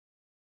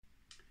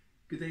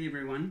Good day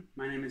everyone,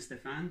 my name is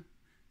Stefan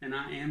and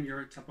I am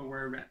your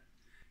Tupperware rep,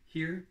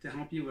 here to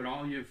help you with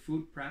all your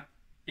food prep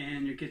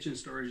and your kitchen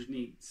storage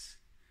needs.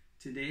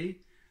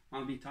 Today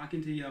I'll be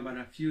talking to you about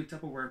a few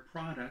Tupperware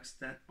products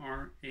that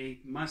are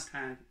a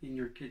must-have in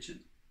your kitchen.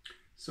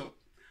 So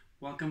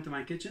welcome to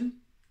my kitchen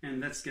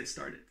and let's get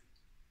started.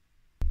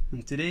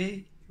 And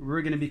today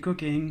we're going to be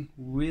cooking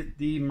with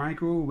the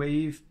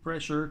microwave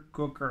pressure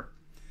cooker,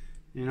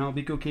 and I'll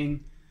be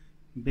cooking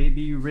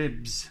baby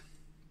ribs.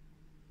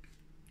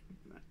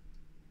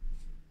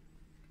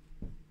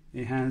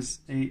 It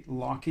has a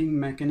locking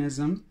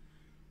mechanism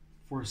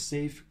for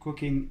safe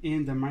cooking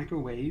in the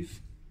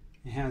microwave.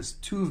 It has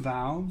 2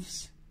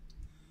 valves.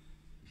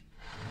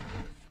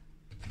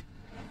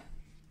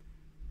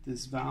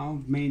 This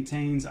valve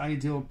maintains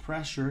ideal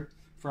pressure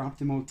for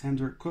optimal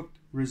tender cooked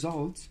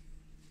results.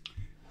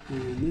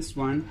 And this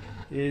one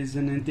is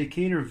an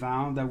indicator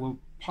valve that will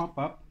pop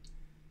up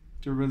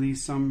to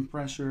release some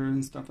pressure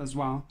and stuff as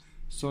well,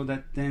 so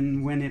that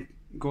then when it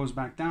goes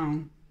back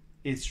down,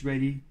 it's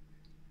ready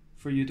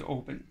for you to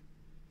open.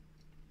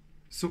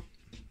 So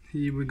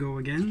here we go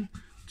again,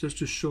 just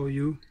to show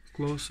you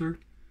closer.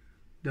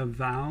 The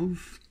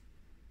valve,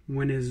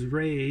 when it's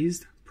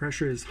raised,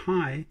 pressure is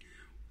high,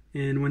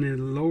 and when it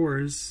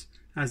lowers,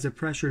 as the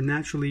pressure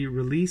naturally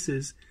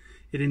releases,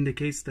 it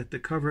indicates that the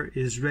cover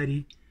is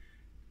ready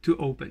to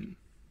open.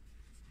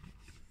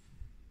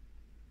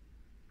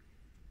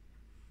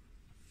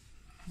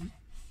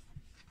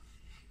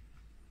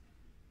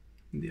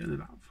 The other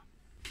valve.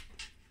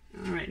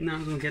 Alright, now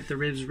we'll get the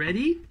ribs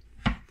ready,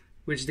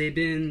 which they've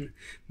been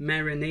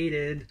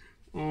marinated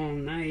all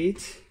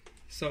night.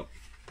 So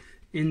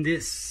in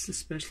this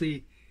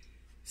especially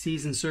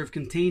seasoned serve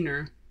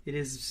container, it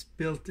is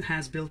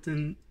has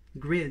built-in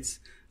grids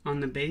on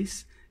the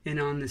base and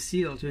on the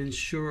seal to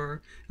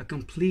ensure a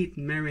complete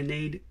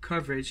marinade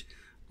coverage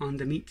on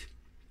the meat,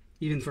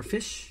 even for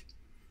fish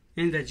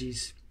and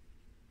veggies.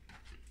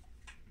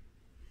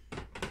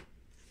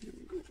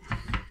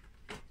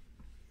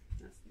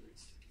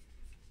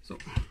 So,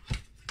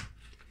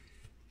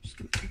 just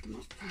gonna cut them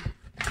up.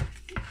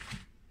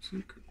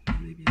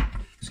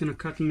 Just gonna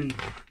cut them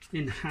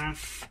in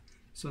half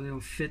so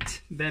they'll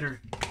fit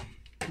better.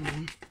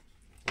 Nice.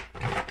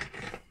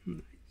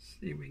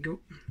 There we go.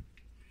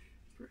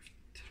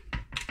 Perfect.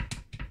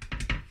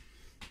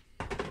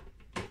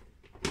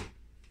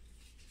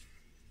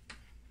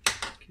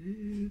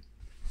 Okay.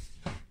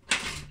 I'm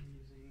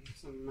using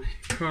some of my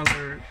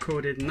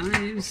color-coded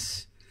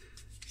knives.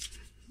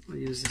 I'll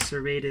use a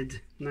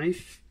serrated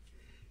knife.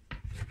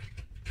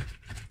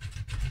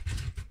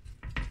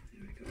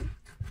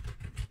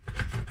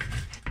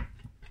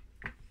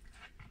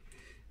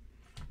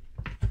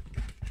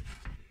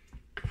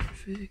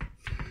 Perfect.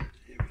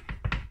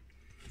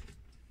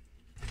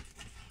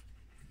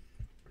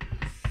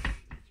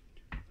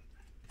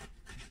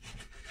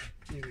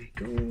 There we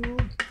go.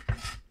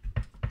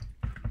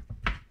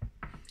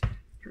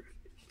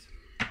 Perfect.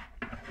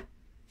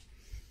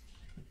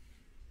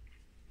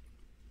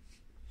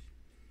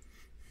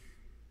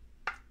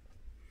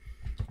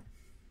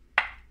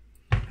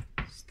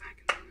 Stack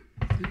them.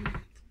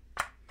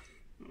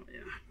 Oh yeah,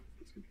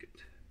 that's good.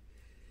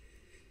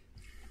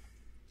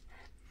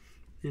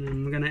 And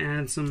I'm gonna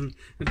add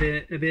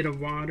a bit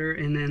of water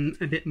and then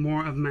a bit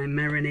more of my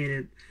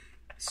marinated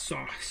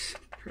sauce.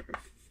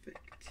 Perfect.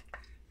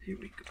 Here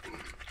we go.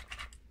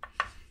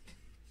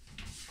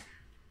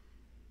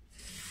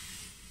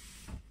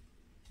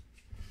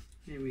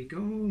 There we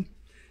go.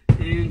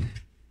 And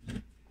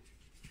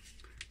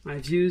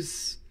I've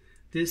used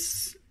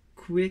this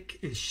quick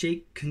and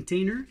shake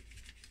container.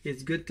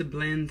 It's good to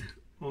blend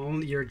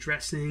all your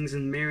dressings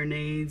and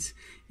marinades,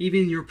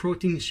 even your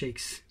protein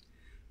shakes.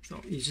 So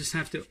you just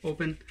have to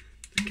open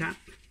the cap.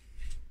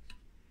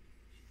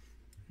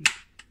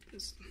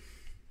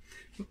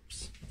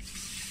 Oops.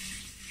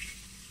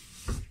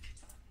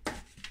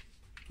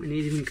 And it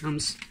even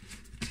comes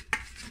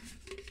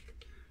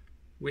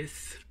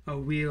with a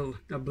wheel,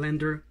 a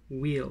blender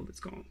wheel, it's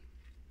called.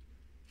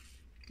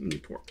 Let me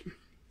pour.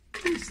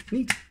 Nice,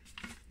 neat.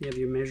 You have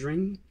your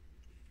measuring,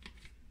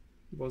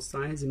 both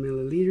sides in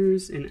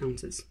milliliters and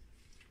ounces.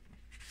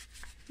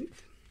 Neat.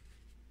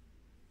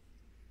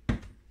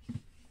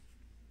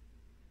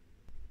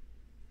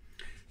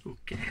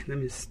 Okay, let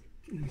me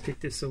take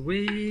this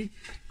away.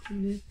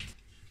 Look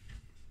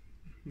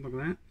at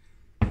that.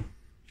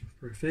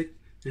 Perfect.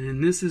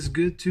 And this is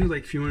good too,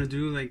 like if you want to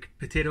do like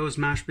potatoes,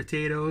 mashed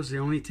potatoes, it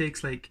only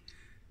takes like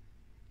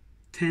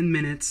 10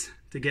 minutes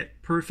to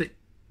get perfect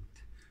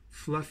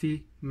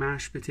fluffy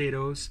mashed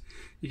potatoes.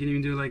 You can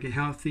even do like a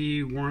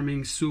healthy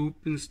warming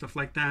soup and stuff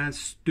like that,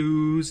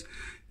 stews.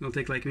 It'll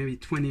take like maybe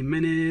 20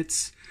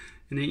 minutes.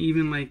 And then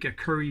even like a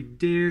curry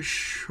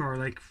dish, or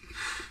like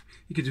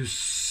you could do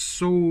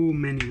so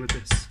many with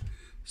this.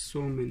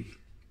 So many.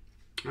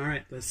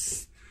 Alright,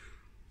 let's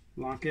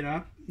lock it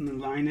up and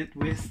align it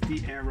with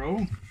the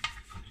arrow.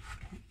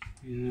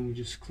 And then we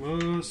just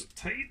close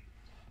tight.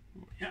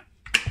 Yeah.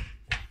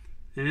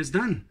 And it's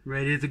done.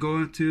 Ready to go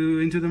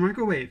into the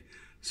microwave.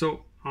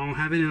 So I'll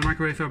have it in the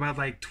microwave for about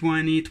like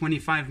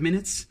 20-25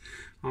 minutes.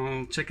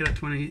 I'll check it at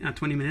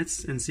 20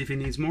 minutes and see if it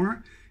needs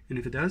more, and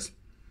if it does.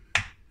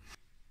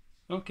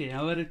 Okay,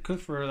 I'll let it cook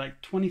for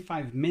like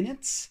 25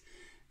 minutes,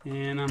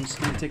 and I'm just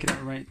going to take it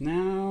out right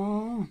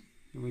now.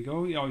 Here we go.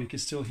 Oh, you can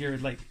still hear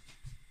it like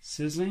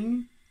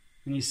sizzling,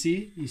 and you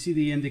see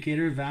the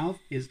indicator valve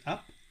is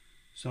up.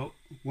 So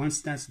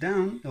once that's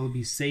down, it'll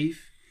be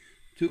safe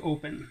to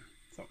open.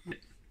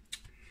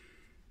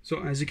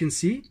 So as you can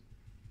see,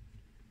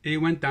 it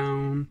went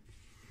down.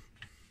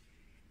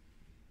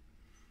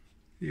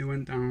 It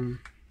went down.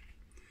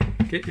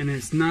 Okay, and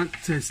it's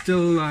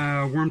still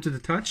warm to the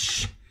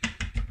touch.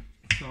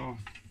 So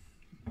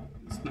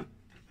it's not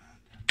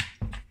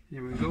bad.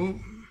 Here we go.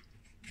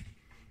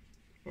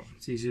 Oh,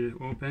 it's easy to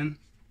open.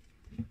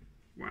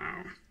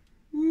 Wow.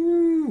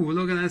 Ooh,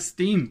 look at that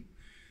steam.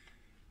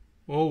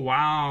 Oh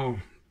wow,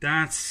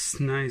 that's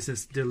nice.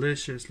 That's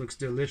delicious. Looks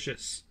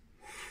delicious.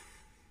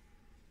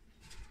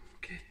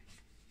 Okay.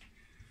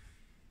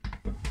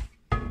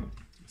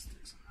 Let's do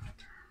some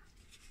after.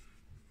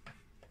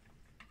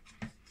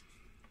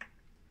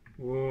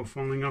 Whoa,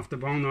 falling off the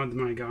bone. Oh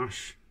my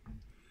gosh.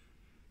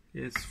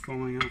 It's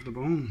falling off the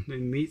bone. The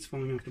meat's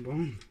falling off the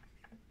bone.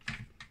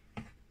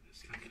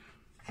 It's like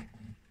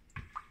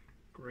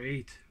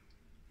great.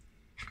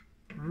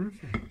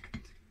 Perfect.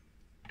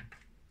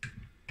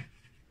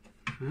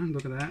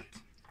 Look at that.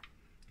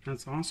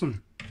 That's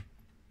awesome.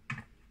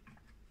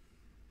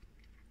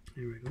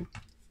 Here we go.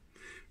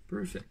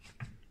 Perfect.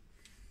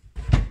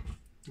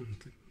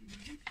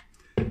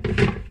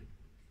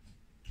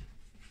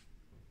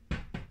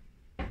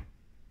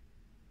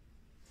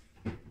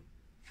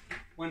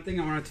 One thing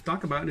I wanted to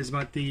talk about is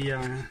about the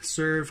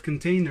serve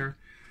container,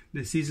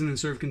 the season and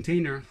serve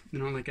container. You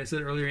know, like I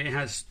said earlier, it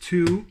has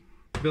two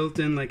built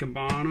in, like a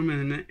bottom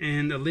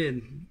and a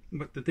lid.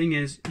 But the thing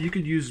is, you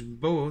could use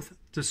both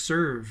to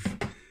serve.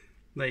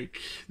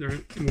 Like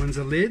one's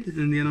a lid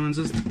and the other one's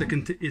just the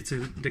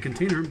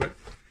container. But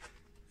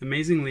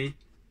amazingly,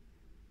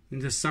 in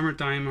the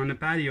summertime on the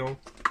patio,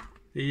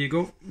 there you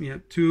go. You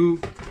have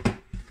two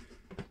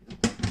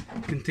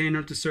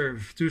container to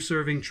serve, two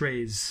serving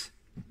trays.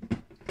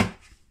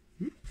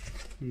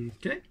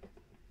 Okay.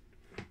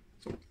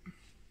 So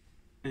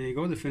there you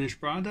go, the finished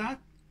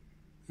product.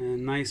 A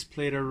nice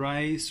plate of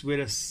rice with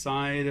a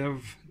side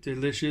of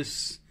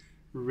delicious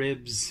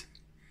ribs,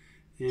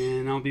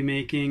 and I'll be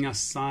making a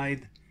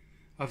side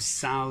of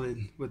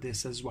salad with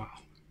this as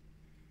well.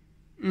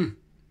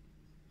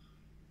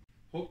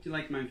 Hope you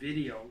liked my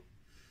video.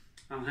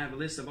 I'll have a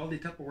list of all the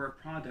Tupperware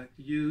product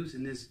used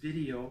in this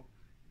video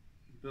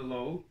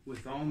below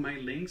with all my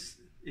links,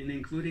 and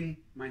including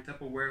my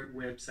Tupperware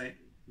website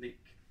link.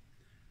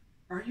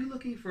 Are you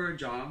looking for a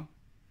job?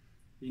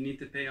 You need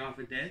to pay off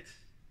a debt?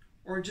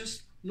 Or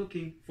just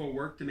looking for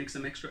work to make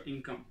some extra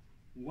income?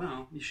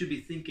 Well, you should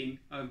be thinking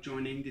of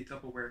joining the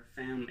Tupperware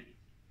family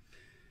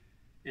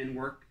and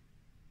work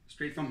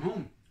straight from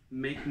home.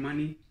 Make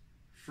money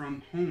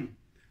from home.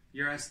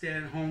 You're a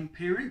stay-at-home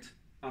parent,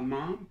 a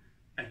mom,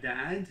 a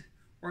dad,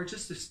 or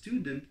just a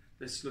student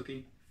that's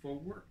looking for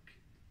work.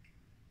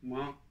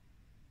 Well,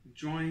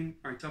 join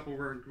our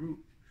Tupperware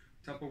group,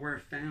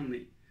 Tupperware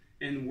family,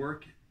 and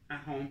work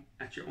at home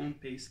at your own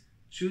pace.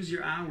 Choose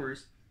your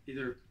hours,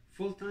 either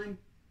full-time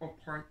or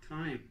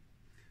part-time.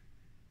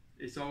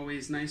 It's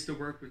always nice to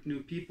work with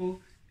new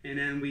people, and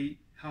then we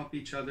help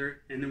each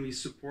other, and then we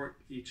support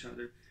each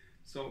other.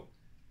 So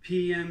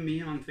PM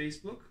me on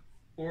Facebook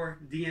or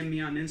DM me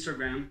on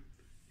Instagram,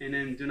 and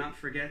then do not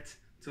forget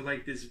to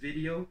like this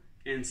video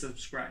and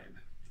subscribe.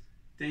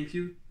 Thank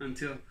you.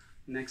 Until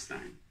next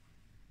time.